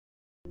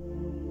Vamos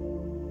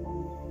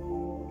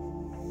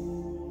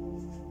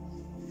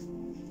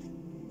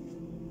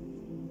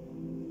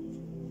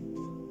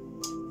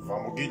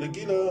Gila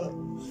Gila.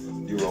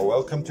 You are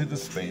welcome to the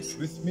space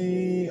with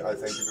me. I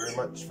thank you very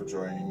much for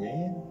joining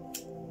me.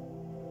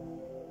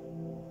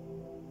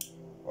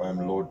 I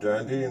am Lord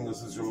Dandy and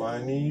this is your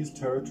Lionese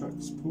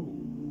Tarotrax pool.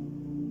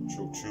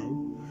 Choo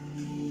choo.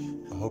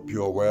 I hope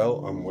you are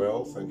well. I'm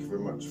well. Thank you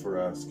very much for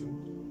asking.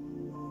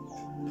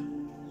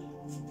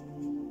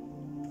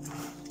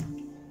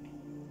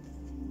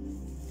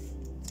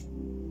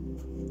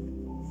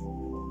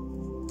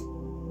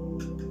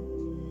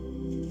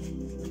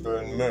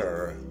 Burn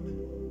myrrh.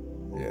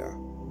 Yeah,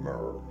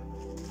 myrrh.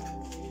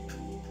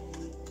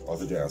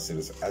 Other day I said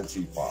it's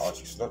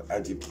antibiotic. It's not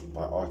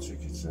antibiotic.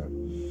 It's a,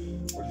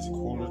 what do you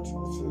call it?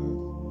 It's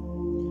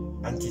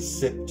a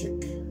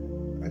antiseptic.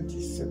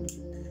 Antiseptic.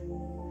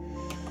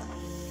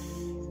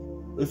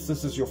 If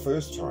this is your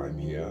first time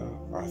here,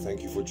 I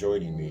thank you for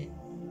joining me.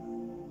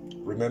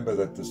 Remember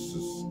that this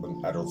is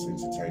an adults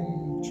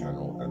entertainment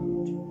channel,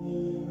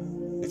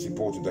 and it's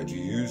important that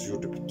you use your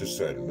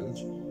discernment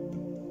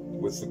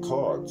with the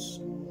cards.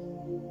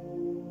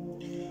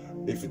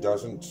 If it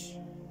doesn't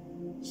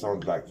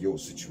sound like your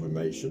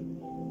situation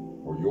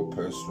or your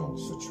personal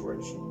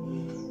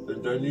situation,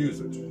 then don't use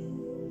it.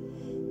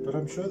 But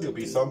I'm sure there'll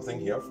be something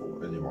here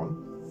for anyone.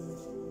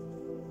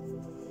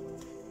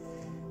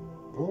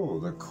 Oh,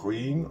 the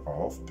Queen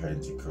of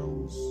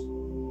Pentacles,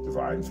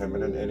 Divine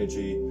Feminine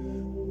Energy,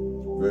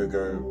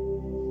 Virgo,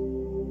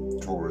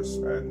 Taurus,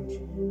 and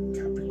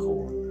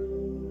Capricorn.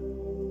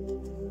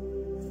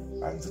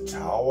 And the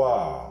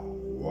Tower.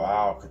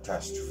 Wow,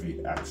 catastrophe,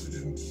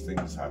 accidents,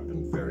 things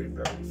happen very,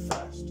 very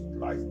fast.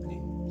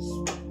 Lightning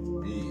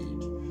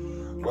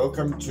speed.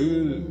 Welcome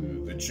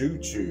to the Choo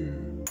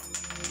Choo.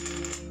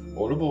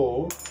 All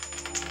aboard.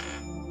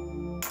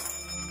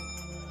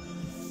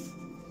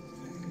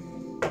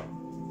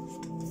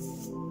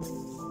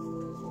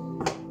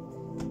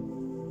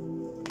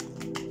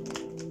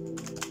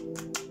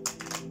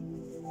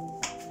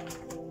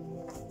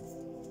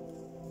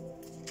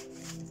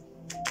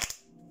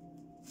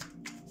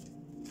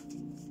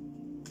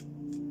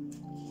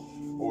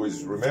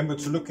 Always remember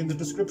to look in the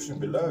description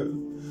below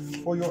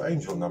for your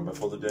angel number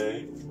for the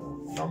day,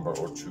 number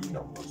or two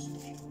numbers.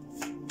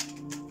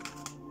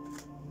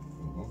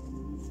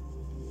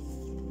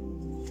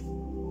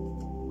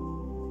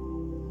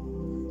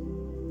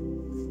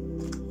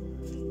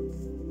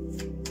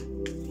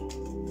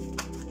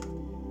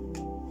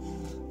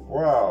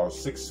 Wow,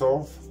 Six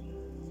of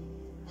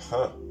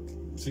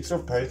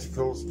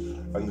Pentacles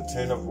and the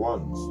Ten of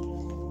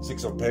Wands.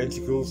 Six of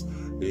Pentacles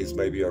is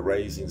maybe a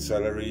raise in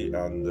salary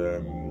and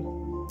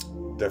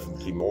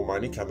definitely more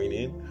money coming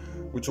in,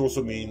 which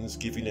also means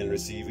giving and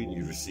receiving.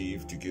 You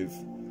receive to give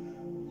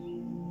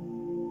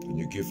and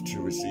you give to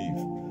receive.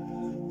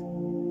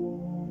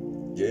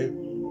 Yeah,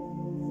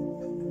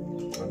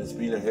 and it's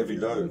been a heavy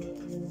load.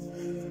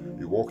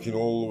 You're walking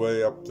all the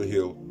way up the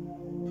hill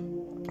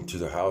to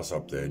the house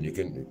up there, and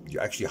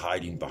you're actually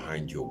hiding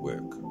behind your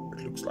work.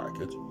 It looks like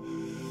it.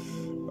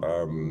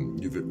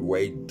 You've been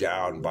weighed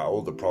down by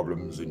all the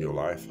problems in your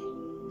life,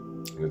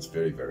 and it's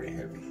very, very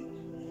heavy.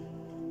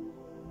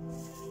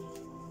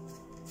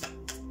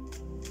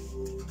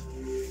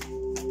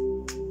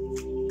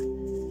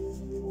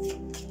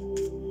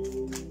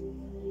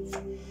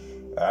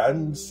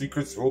 And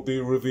secrets will be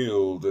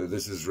revealed.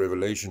 This is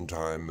revelation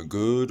time.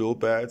 Good or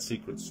bad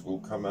secrets will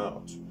come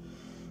out.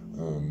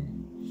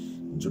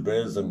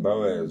 Jabez and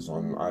Boaz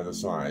on either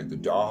side. The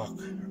dark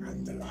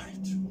and the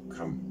light will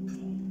come.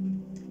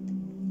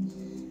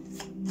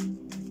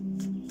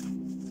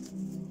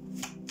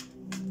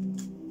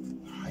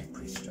 High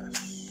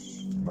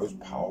Priestess. The most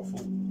powerful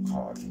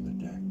card in the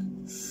deck.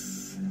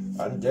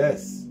 And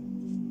death.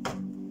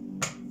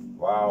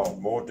 Wow,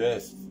 more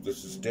death.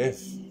 This is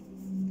death.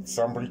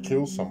 Somebody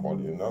kills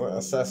somebody, you know,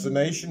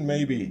 assassination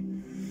maybe.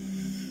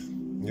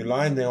 You're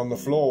lying there on the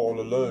floor all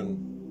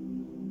alone.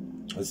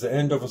 It's the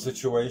end of a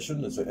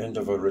situation, it's the end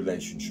of a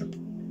relationship.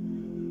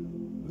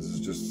 This is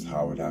just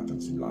how it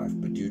happens in life,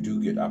 but you do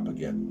get up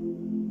again.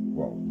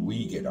 Well,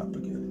 we get up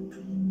again.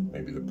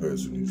 Maybe the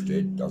person who's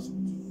dead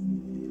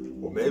doesn't.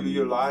 Or maybe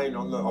you're lying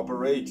on the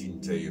operating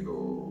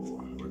table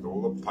with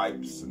all the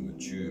pipes and the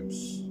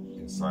tubes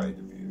inside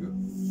of you.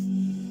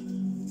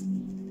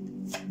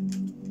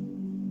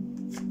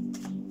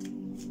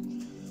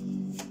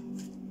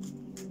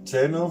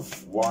 Ten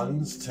of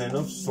Wands, Ten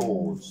of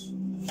Swords.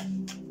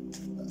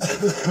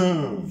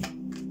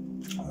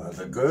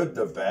 The good,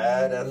 the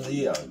bad, and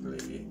the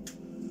ugly.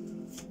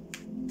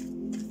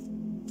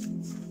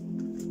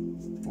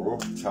 Oh,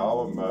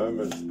 Tower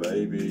moments,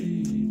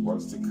 baby.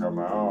 Wants to come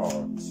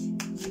out.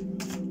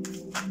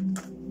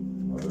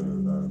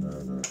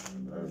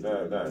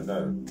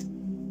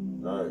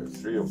 No.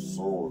 Three of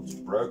Swords.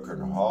 Broken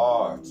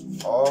heart.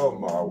 Oh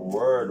my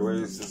word, where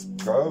is this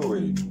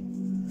going?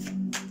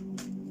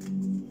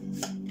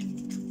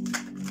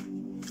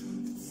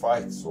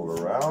 Fights all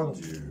around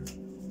you.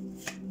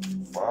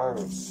 Five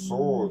of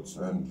Swords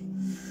and,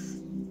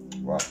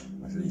 well,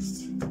 at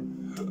least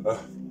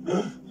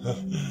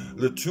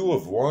The Two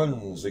of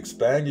Wands,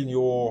 expanding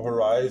your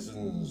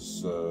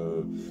horizons,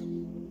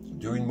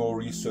 doing more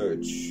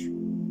research,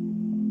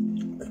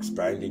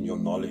 expanding your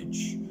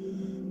knowledge,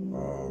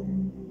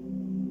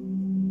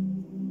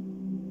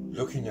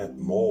 looking at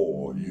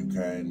more you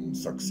can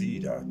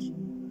succeed at.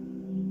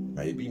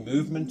 Maybe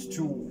movement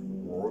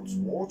towards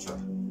water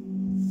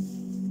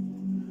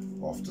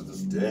after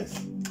this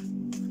death.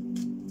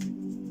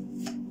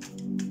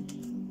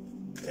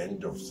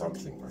 End of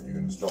something. Are you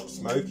going to stop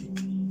smoking?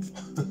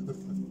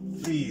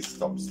 Please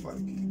stop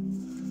smoking.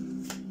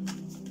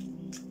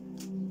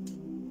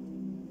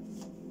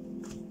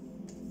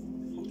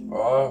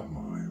 Oh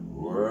my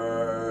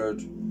word.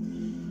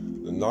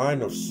 The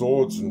Nine of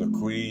Swords and the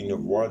Queen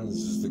of Wands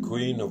is the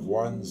Queen of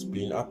Wands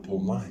been up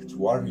all night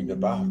worrying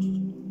about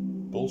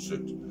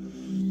bullshit.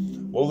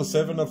 Well,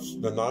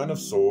 the Nine of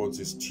Swords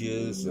is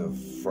tears of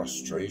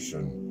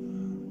frustration.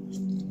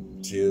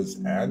 Tears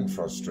and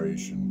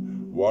frustration.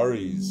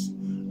 Worries.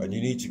 And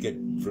you need to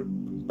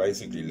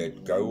basically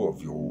let go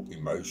of your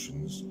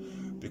emotions,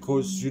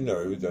 because you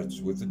know that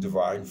with the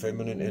divine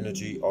feminine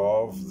energy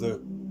of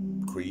the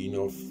Queen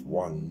of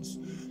Wands,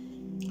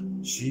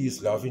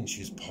 she's loving,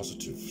 she's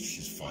positive,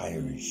 she's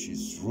fiery,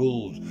 she's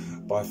ruled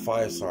by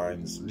fire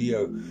signs,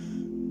 Leo,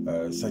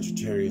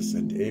 Sagittarius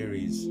and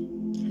Aries,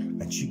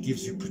 and she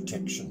gives you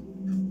protection.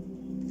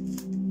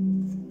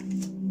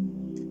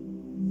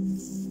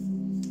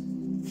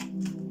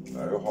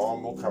 No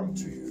harm will come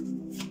to you.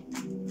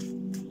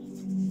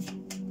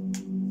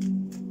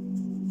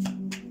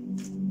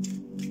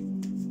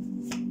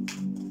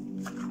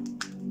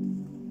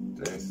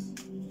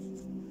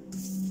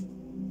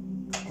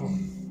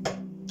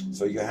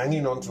 So you're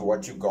hanging on to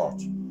what you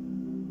got.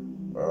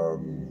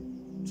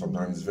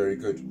 Sometimes it's very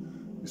good.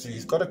 You see,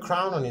 he's got a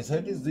crown on his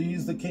head.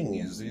 He's the king.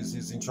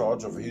 He's in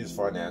charge of his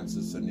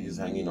finances, and he's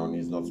hanging on.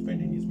 He's not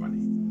spending his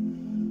money.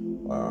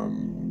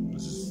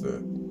 This is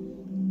the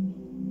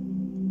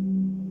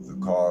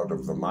card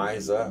of the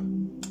miser,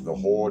 the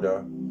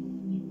hoarder.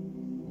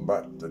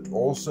 But it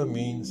also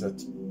means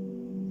that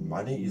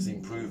money is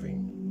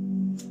improving.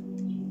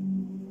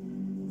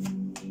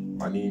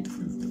 Money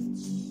improvements.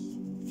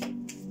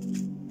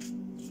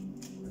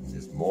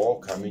 More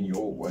coming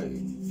your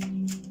way.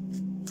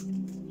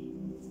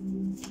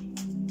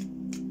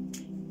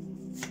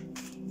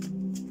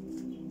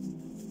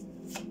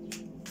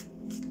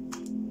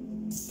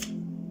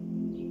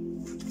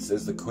 It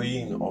says the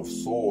Queen of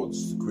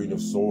Swords. The Queen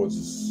of Swords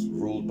is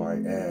ruled by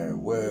air,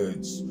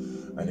 words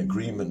and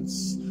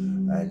agreements,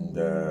 and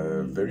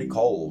very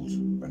cold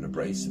and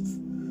abrasive.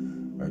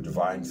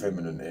 Divine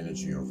feminine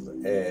energy of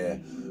the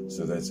air.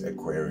 So that's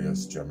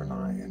Aquarius,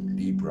 Gemini and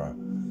Libra.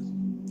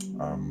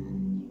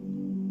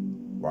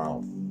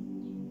 Wow.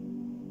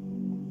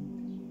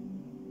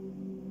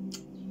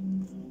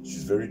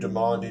 She's very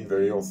demanding,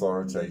 very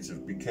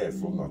authoritative. Be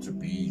careful not to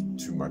be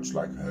too much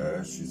like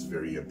her. She's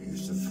very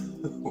abusive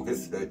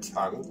with her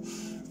tongue.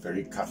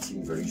 Very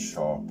cutting, very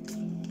sharp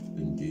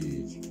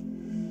indeed.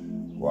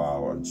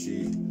 Wow, and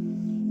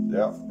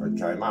yeah, it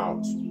came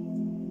out.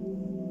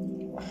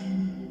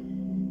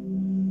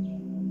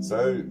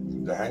 So,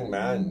 the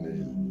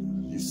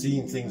Hangman, you're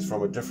seeing things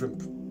from a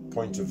different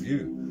point of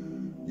view.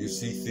 You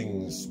see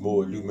things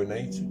more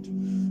illuminated,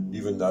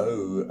 even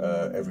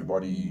though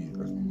everybody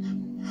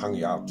hung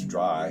you out to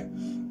dry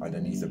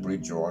underneath a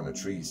bridge or on a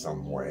tree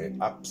somewhere,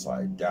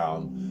 upside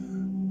down.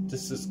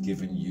 This has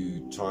given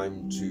you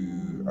time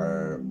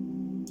to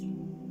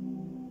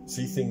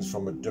see things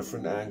from a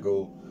different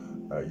angle.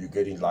 You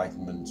get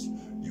enlightenment,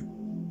 you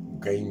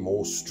gain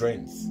more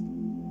strength.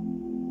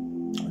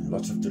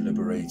 Lots of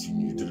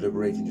deliberating, you're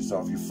deliberating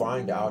yourself, you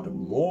find out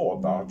more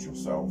about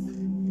yourself.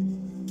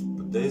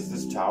 There's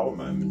this tower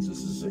moment.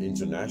 This is an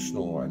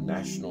international, a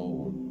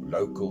national,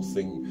 local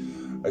thing.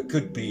 It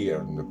could be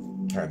a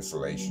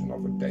cancellation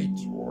of a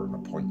date or an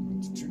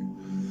appointment too.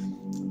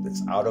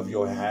 It's out of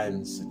your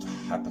hands. It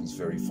happens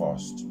very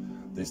fast.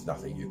 There's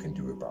nothing you can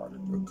do about it.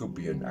 It could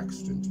be an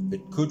accident.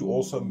 It could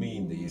also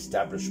mean the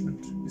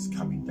establishment is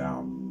coming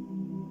down.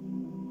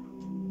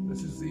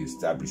 This is the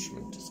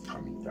establishment is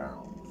coming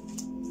down.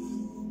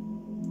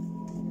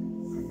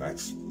 And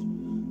that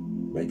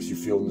makes you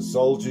feel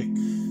nostalgic.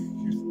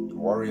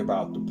 Worry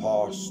about the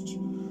past,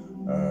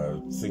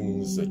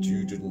 things that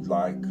you didn't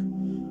like.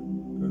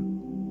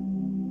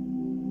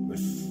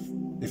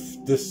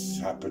 If this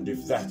happened,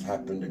 if that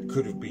happened, it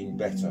could have been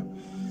better.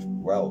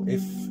 Well,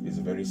 if is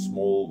a very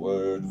small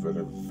word with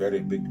a very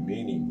big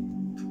meaning.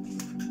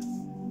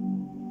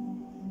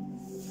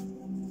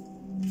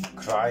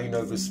 Crying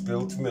over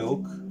spilt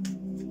milk,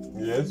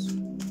 yes,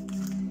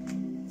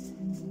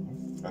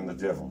 and the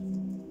devil.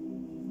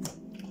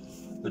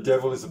 The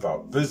devil is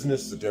about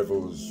business. The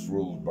devil is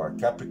ruled by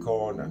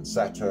Capricorn and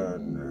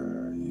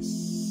Saturn. He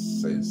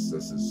says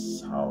this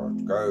is how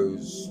it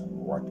goes,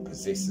 what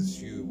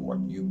possesses you, what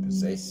you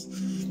possess,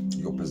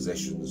 your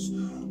possessions,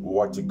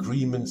 what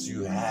agreements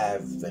you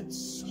have that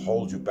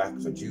hold you back,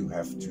 that you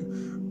have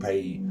to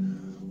pay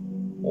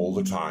all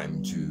the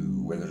time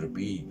to, whether it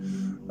be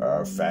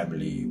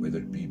family, whether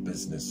it be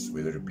business,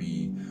 whether it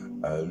be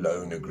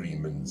loan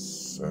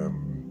agreements.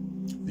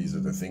 These are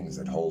the things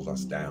that hold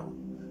us down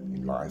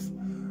in life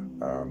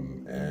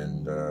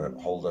and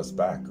hold us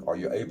back. Are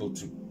you able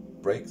to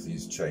break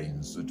these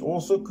chains? It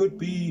also could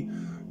be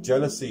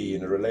jealousy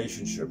in a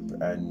relationship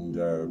and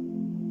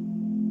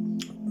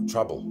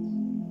trouble.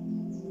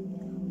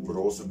 Could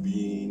also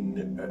be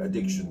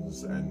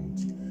addictions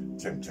and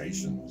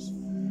temptations.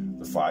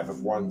 The Five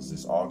of Wands,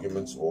 there's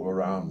arguments all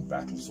around,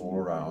 battles all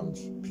around,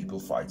 people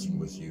fighting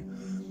with you.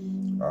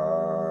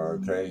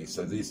 Okay,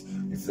 so these,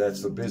 if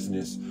that's the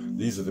business,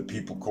 these are the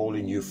people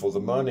calling you for the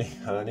money,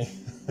 honey.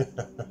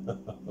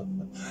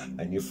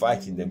 And you're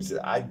fighting them. Say,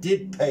 I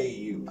did pay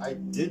you. I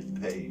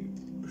did pay you.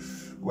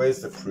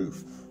 Where's the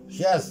proof?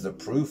 Here's the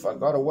proof. I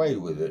got away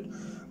with it.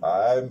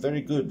 I'm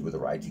very good with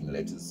writing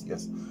letters.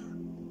 Yes.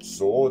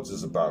 Swords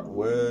is about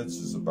words,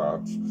 is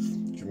about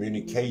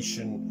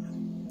communication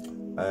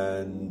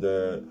and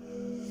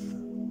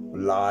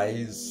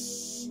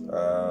lies,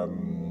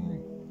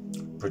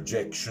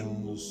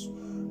 projections,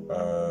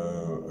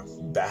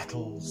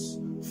 battles,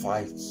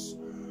 fights,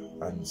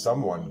 and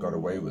someone got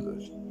away with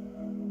it.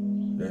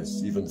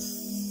 Yes, even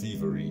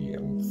thievery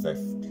and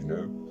theft, you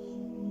know.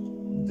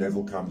 The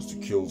devil comes to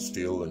kill,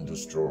 steal, and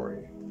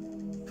destroy.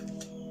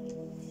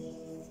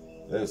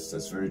 Yes,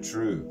 that's very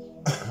true.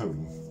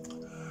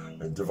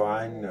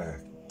 Divine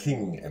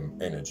king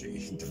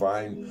energy,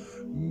 divine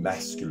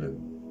masculine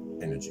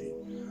energy.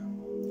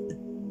 It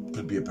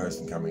could be a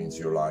person coming into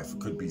your life. It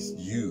could be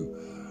you.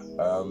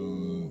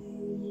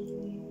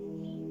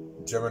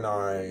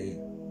 Gemini,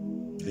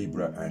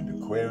 Libra,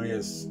 and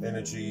Aquarius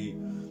energy.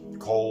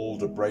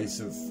 Cold,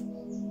 abrasive,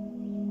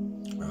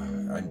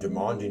 and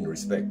demanding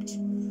respect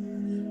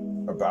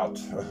about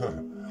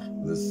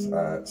this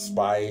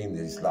spying,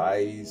 these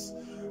lies.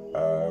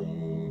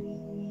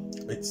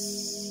 It's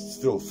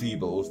still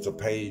feeble. It's a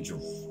page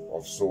of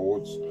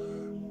swords,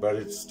 but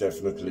it's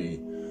definitely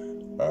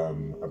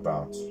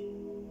about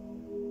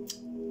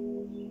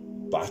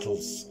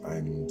battles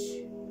and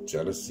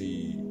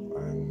jealousy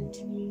and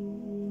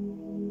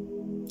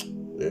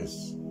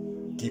yes.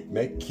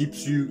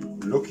 Keeps you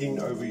looking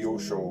over your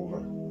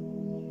shoulder.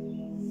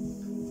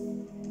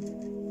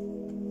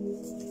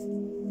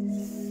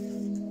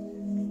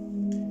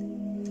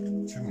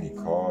 Too many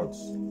cards.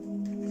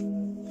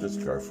 Let's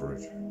go for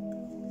it.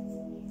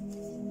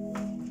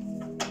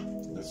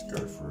 Let's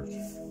go for it.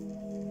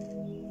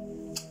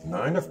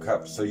 Nine of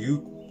Cups. So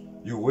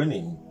you're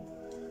winning.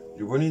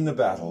 You're winning the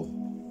battle.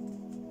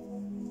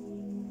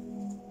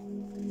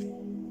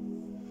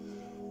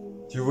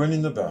 You're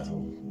winning the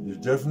battle. You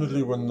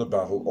definitely win the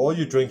battle, or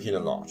you're drinking a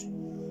lot.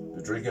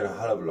 You're drinking a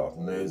hell of a lot,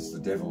 and there's the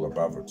devil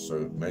above it,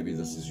 so maybe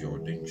this is your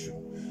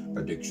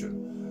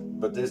addiction.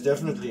 But there's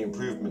definitely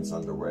improvements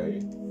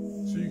underway,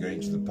 so you're going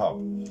to the pub.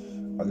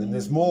 And then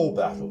there's more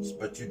battles,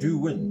 but you do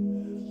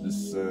win.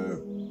 This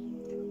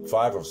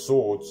Five of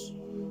Swords,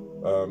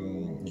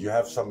 you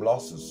have some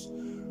losses,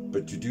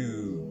 but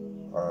you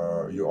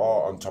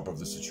are on top of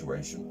the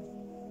situation.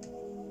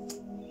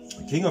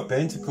 The King of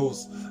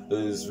Pentacles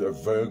is a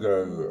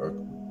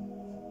Virgo,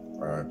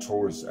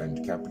 Taurus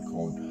and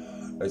Capricorn.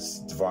 It's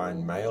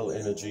divine male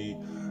energy,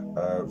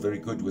 very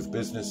good with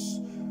business,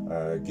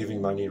 giving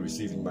money,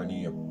 receiving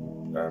money,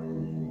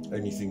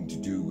 anything to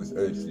do with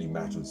earthly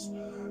matters,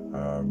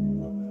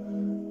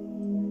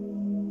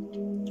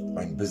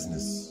 and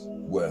business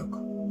work.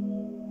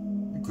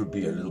 You could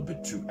be a little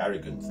bit too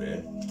arrogant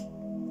there.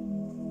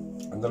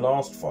 And the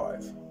last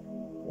five,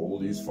 all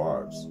these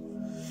fives.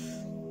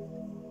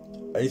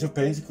 Eight of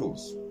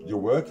Pentacles, your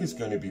work is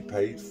going to be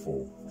paid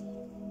for.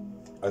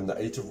 And the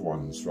Eight of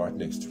Wands right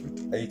next to it.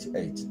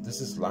 8-8. This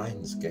is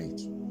Lion's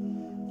Gate.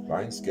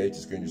 Lion's Gate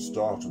is going to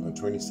start on the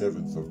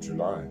 27th of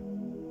July.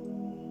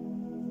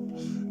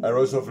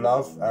 Arrows of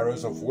love,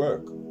 arrows of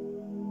work.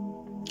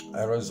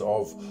 Arrows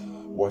of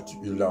what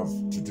you love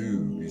to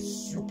do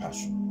is your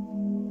passion.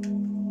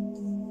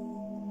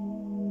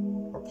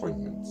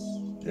 Appointments,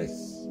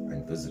 yes,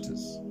 and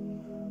visitors.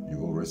 You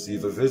will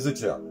receive a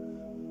visitor.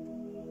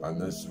 And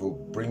this will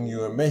bring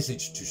you a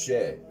message to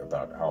share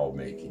about how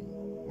making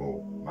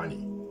more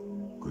money,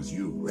 because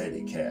you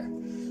really care.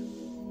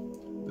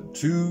 The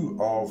Two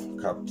of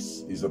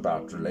Cups is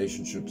about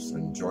relationships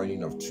and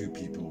joining of two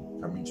people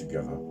coming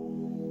together.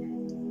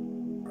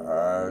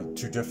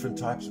 Two different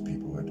types of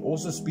people. It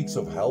also speaks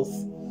of health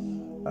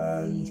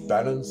and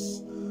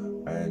balance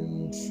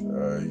and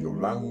your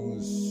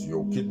lungs,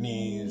 your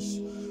kidneys,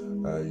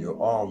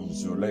 your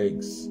arms, your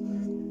legs.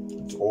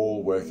 It's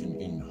all working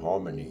in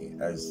harmony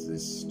as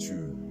this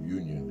two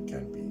union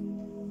can be,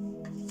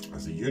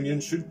 as a union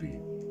should be.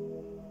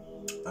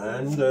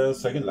 And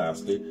second,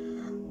 lastly,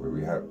 where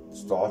we have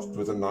started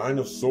with the Nine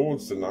of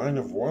Swords, the Nine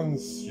of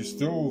Wands. You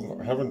still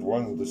haven't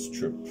won this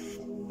trip,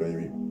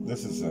 baby.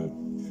 This is a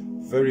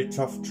very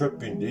tough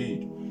trip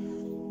indeed,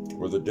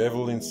 with the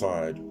devil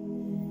inside.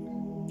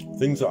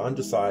 Things are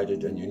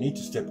undecided, and you need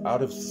to step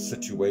out of the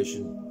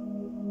situation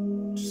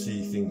to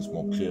see things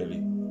more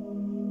clearly.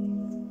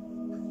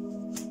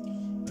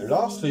 And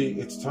lastly,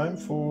 it's time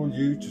for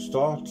you to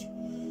start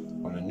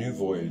on a new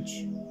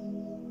voyage,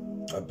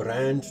 a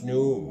brand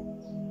new,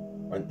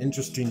 an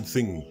interesting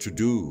thing to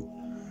do.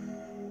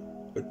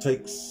 It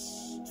takes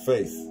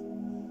faith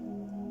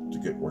to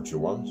get what you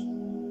want,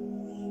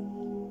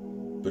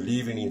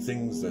 believing in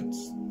things that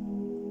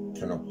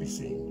cannot be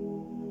seen.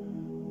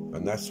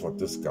 And that's what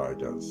this guy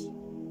does.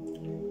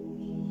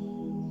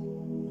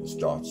 It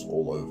starts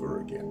all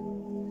over again.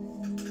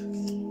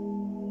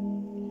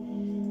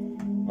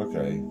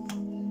 Okay,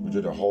 we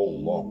did a whole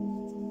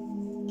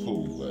long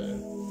pull there.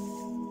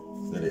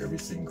 Nearly every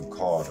single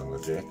card on the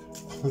deck.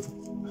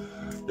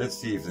 Let's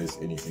see if there's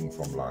anything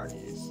from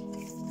Lionese.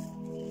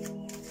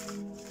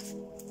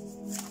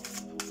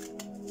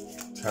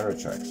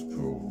 Tarotrax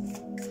pool.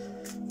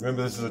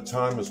 Remember, this is a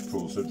timeless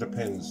pool, so it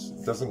depends.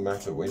 It doesn't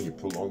matter when you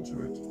pull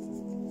onto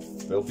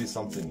it. There'll be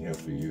something here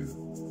for you.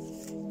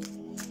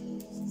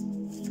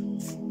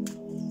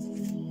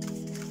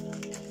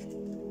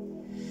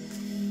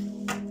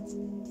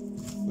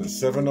 The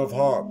Seven of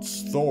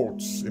Hearts,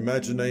 thoughts,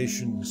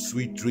 imagination,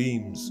 sweet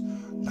dreams,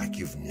 like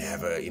you've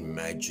never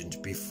imagined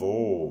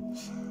before.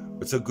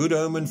 It's a good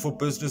omen for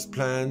business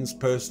plans,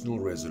 personal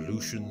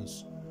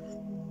resolutions,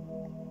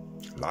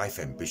 life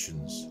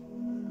ambitions.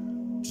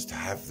 Just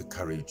have the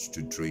courage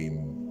to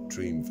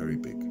dream very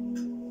big.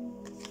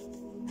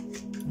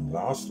 And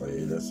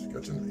lastly, let's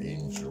get an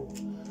angel.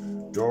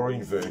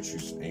 Doreen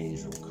Virtue's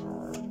angel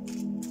card.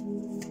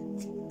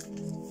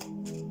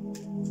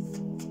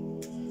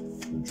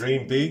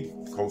 Dream big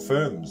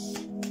confirms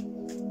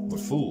the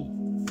fool.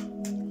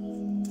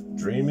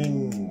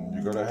 Dreaming,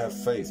 you gotta have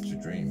faith to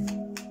dream.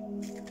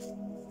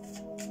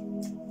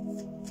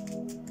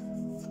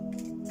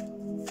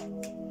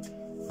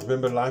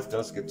 Remember, life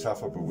does get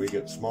tougher, but we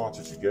get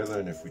smarter together,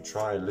 and if we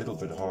try a little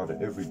bit harder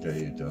every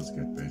day, it does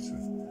get better.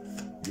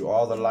 You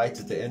are the light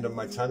at the end of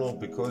my tunnel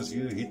because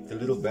you hit the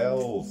little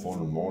bell for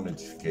more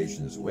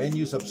notifications. When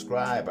you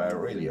subscribe, I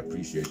really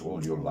appreciate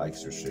all your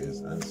likes, your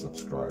shares, and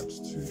subscribes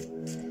too.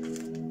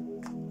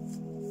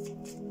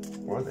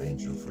 One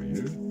angel for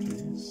you,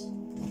 please.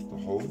 Not the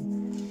whole.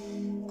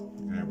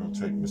 Okay, we'll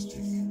take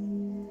Mystique.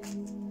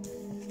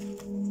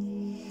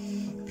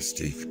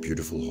 Mystique,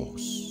 beautiful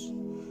horse.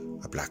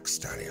 A black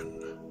stallion.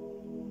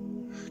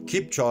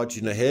 Keep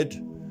charging ahead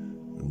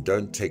and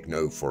don't take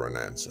no for an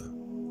answer.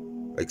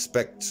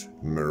 Expect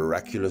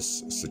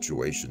miraculous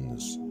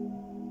situations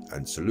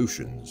and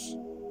solutions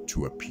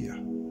to appear.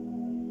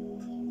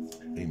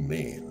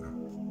 Amen.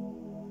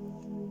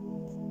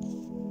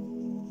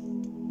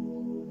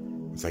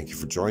 Thank you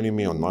for joining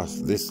me on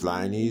this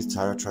Lionese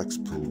Tarotrax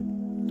pool.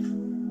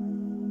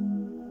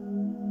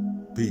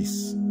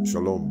 Peace,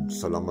 shalom,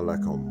 salam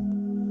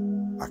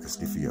alaikum.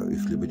 Akastifia,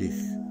 ich liebe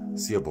dich.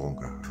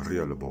 Siabonga,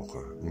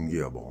 Rialabonga,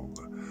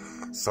 Ngiabonga,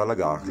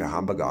 Salagakle,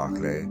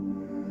 Hambagakle.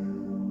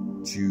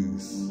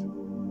 Tschüss,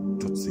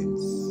 tot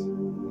ziens.